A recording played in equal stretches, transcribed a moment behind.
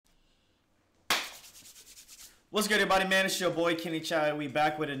What's good, everybody, man? It's your boy Kenny Chao. We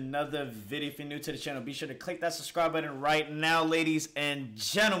back with another video. If you're new to the channel, be sure to click that subscribe button right now, ladies and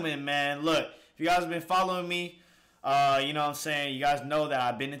gentlemen, man. Look, if you guys have been following me, you know what I'm saying, you guys know that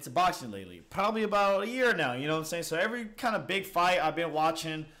I've been into boxing lately. Probably about a year now, you know what I'm saying? So every kind of big fight I've been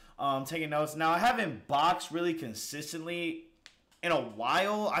watching, taking notes. Now, I haven't boxed really consistently in a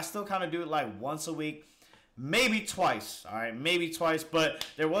while. I still kind of do it like once a week. Maybe twice, all right? Maybe twice, but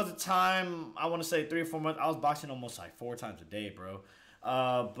there was a time, I want to say 3 or 4 months, I was boxing almost like 4 times a day, bro.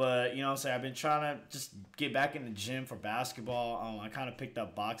 But, you know what I'm saying, I've been trying to just get back in the gym for basketball. I kind of picked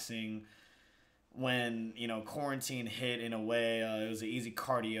up boxing when, you know, quarantine hit in a way. It was an easy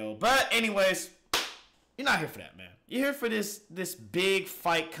cardio. But anyways, you're not here for that, man. You're here for this big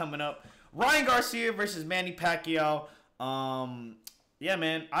fight coming up. Ryan Garcia versus Manny Pacquiao. Yeah,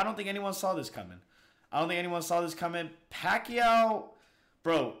 man, I don't think anyone saw this coming. Pacquiao,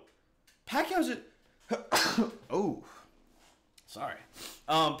 bro. Pacquiao's just... oh, sorry.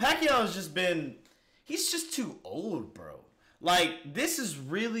 Pacquiao has just been... He's just too old, bro. Like, this is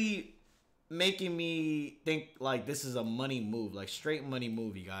really making me think, like, this is a money move. Like, straight money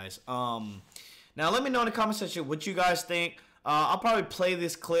move, you guys. Now, let me know in the comment section what you guys think. I'll probably play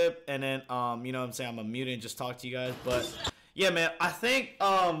this clip, and then, you know what I'm saying, I'm going to mute it and just talk to you guys. But, yeah, man, I think,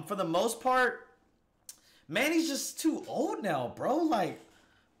 for the most part, Manny's just too old now, bro. Like,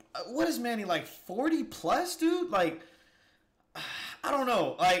 what is Manny, like 40 plus, dude? Like, I don't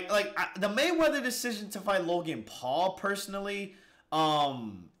know. The Mayweather decision to fight Logan Paul, personally, I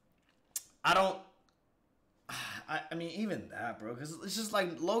mean, even that, bro, because it's just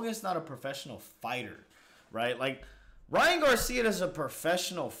like Logan's not a professional fighter, right? Like, Ryan Garcia is a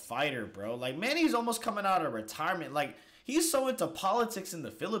professional fighter, bro. Like, Manny's almost coming out of retirement. Like, he's so into politics in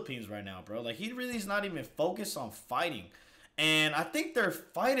the Philippines right now, bro. Like, he really is not even focused on fighting. And I think their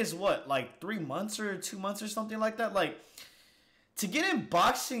fight is, what, like 3 months or 2 months or something like that? Like, to get in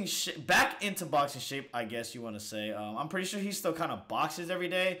boxing back into boxing shape, I guess you want to say. I'm pretty sure he still kind of boxes every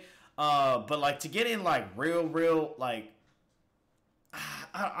day. But, like, to get in, like, real, like,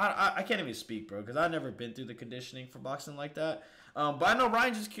 I can't even speak, bro, because I've never been through the conditioning for boxing like that. But I know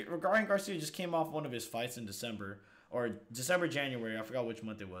Ryan Garcia just came off one of his fights in December. Or December, January, I forgot which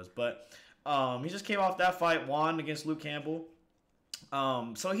month it was. But he just came off that fight, won against Luke Campbell.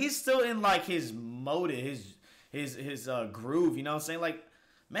 So he's still in, like, his mode, his groove, you know what I'm saying? Like,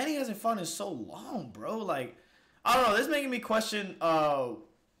 Manny hasn't fought in so long, bro. Like, I don't know. This is making me question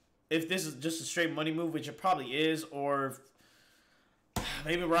if this is just a straight money move, which it probably is, or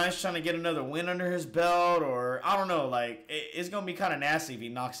maybe Ryan's trying to get another win under his belt, or I don't know. Like, it's going to be kind of nasty if he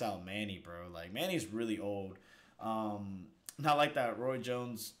knocks out Manny, bro. Like, Manny's really old. Not like that Roy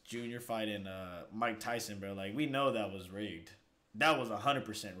Jones Jr. fight in Mike Tyson, bro. Like, we know that was rigged. That was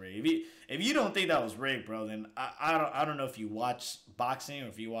 100% rigged. If you don't think that was rigged, bro, then I don't know if you watch boxing or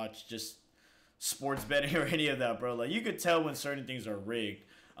if you watch just sports betting or any of that, bro. Like, you could tell when certain things are rigged,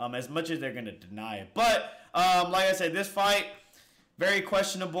 as much as they're gonna deny it. But like I said, this fight very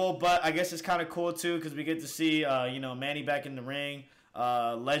questionable, but I guess it's kind of cool too because we get to see you know, Manny back in the ring,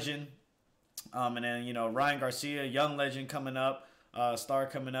 legend. And then, you know, Ryan Garcia, young legend coming up, star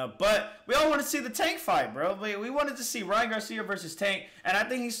coming up. But we all want to see the Tank fight, bro. We wanted to see Ryan Garcia versus Tank. And I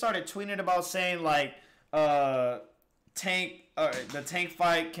think he started tweeting about saying, like, the Tank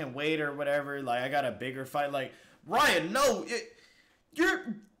fight can wait or whatever. Like, I got a bigger fight. Like, Ryan, no.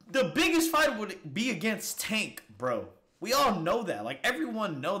 The biggest fight would be against Tank, bro. We all know that. Like,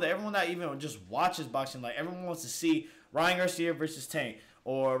 everyone know that. Everyone that even just watches boxing, like, everyone wants to see Ryan Garcia versus Tank.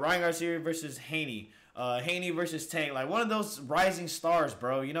 Or Ryan Garcia versus Haney. Haney versus Tank. Like, one of those rising stars,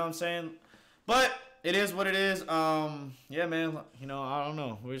 bro. You know what I'm saying? But it is what it is. Yeah, man. You know, I don't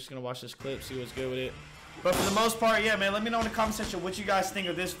know. We're just going to watch this clip, see what's good with it. But for the most part, yeah, man. Let me know in the comment section what you guys think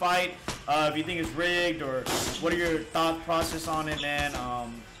of this fight. If you think it's rigged or what are your thought process on it, man.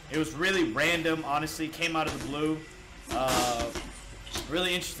 It was really random, honestly. Came out of the blue.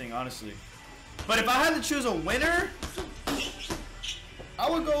 Really interesting, honestly. But if I had to choose a winner, I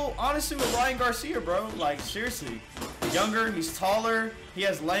would go, honestly, with Ryan Garcia, bro. Like, seriously. Younger, he's taller, he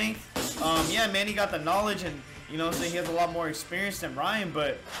has length. Yeah, man, he got the knowledge and, you know what I'm saying, he has a lot more experience than Ryan.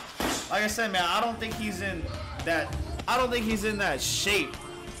 But, like I said, man, I don't think he's in that shape.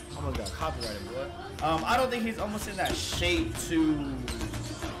 Almost got copyrighted, boy. I don't think he's almost in that shape to,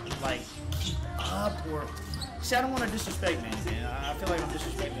 like, keep up or... See, I don't want to disrespect Manny, man. I feel like I'm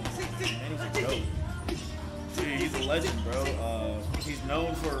disrespecting him. Manny's a goat. Dude, he's a legend, bro. He's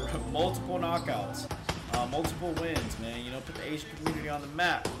known for multiple knockouts, multiple wins, man. You know, put the Asian community on the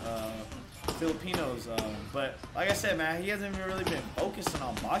map. Filipinos. But like I said, man, he hasn't even really been focusing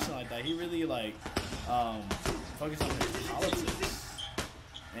on boxing like that. He really like focused on his politics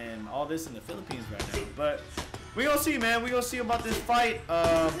and all this in the Philippines right now. But we gonna see, man. We gonna see about this fight.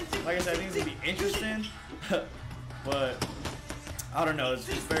 Like I said, I think it's gonna be interesting. But I don't know. It's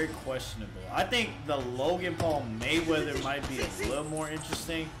very questionable. I think the Logan Paul Mayweather might be a little more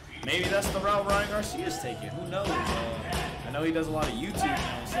interesting. Maybe that's the route Ryan Garcia's taking. Who knows? I know he does a lot of YouTube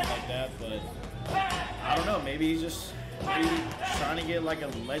now and stuff like that, but I don't know. Maybe he's just trying to get like a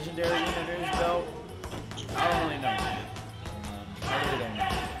legendary win under his belt. I don't really know, man. I really don't know.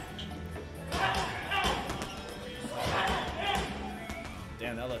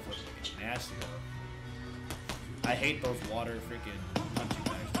 Damn, that left was nasty, though. I hate those water freaking punching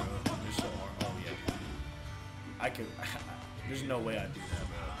bags, bro. They're so hard. Oh, yeah. There's no way I'd do that,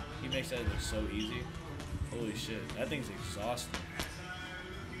 bro. He makes that look so easy. Holy shit. That thing's exhausting.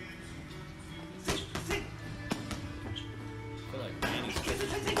 I feel like Manny's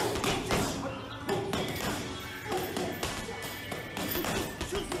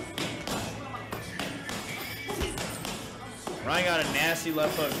Ryan got a nasty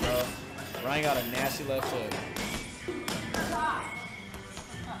left hook, bro. Ryan got a nasty left hook.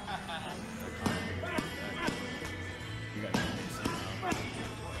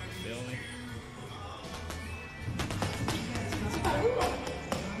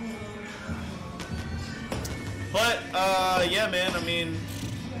 But, yeah, man, I mean,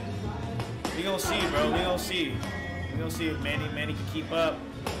 we gonna see, bro. We gonna see. We gonna see if Manny can keep up.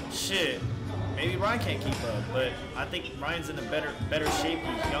 Shit. Maybe Ryan can't keep up, but I think Ryan's in a better shape.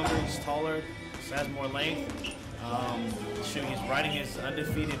 He's younger, he's taller, so has more length. Shoot, he's riding his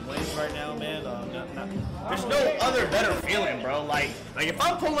undefeated wins right now, man. There's no other better feeling, bro. Like if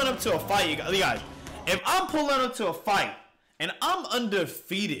I'm pulling up to a fight, you guys, if I'm pulling up to a fight and I'm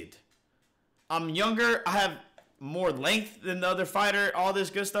undefeated, I'm younger, I have more length than the other fighter, all this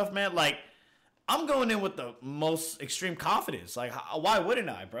good stuff, man. Like, I'm going in with the most extreme confidence. Like, why wouldn't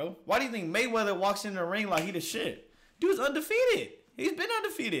I, bro? Why do you think Mayweather walks in the ring like he the shit? Dude's undefeated. He's been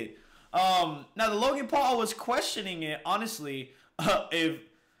undefeated. Now, the Logan Paul, I was questioning it, honestly, if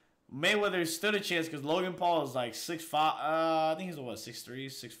Mayweather stood a chance, because Logan Paul is like 6'5". I think he's, what, 6'3",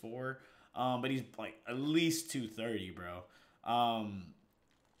 6'4". But he's like at least 230, bro.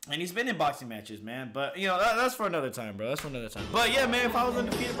 And he's been in boxing matches, man. But, you know, that's for another time, bro. That's for another time. But, yeah, man, if I was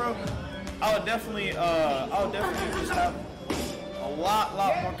undefeated, bro, I would definitely just have a lot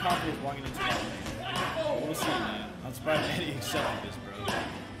more confidence walking into that, man. We'll see, man. I'm surprised that he accepted this, bro.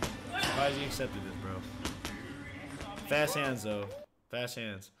 I'm surprised he accepted this, bro. Fast hands, though. Fast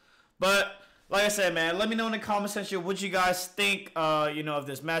hands. But, like I said, man, let me know in the comment section what you guys think, you know, of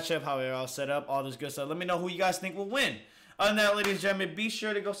this matchup, how it all set up, all this good stuff. Let me know who you guys think will win. Other than that, ladies and gentlemen, be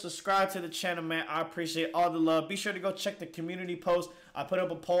sure to go subscribe to the channel, man. I appreciate all the love. Be sure to go check the community post. I put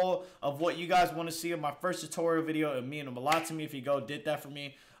up a poll of what you guys want to see in my first tutorial video. It means a lot to me if you did that for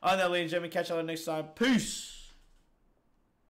me. Other than that, ladies and gentlemen, catch y'all next time. Peace.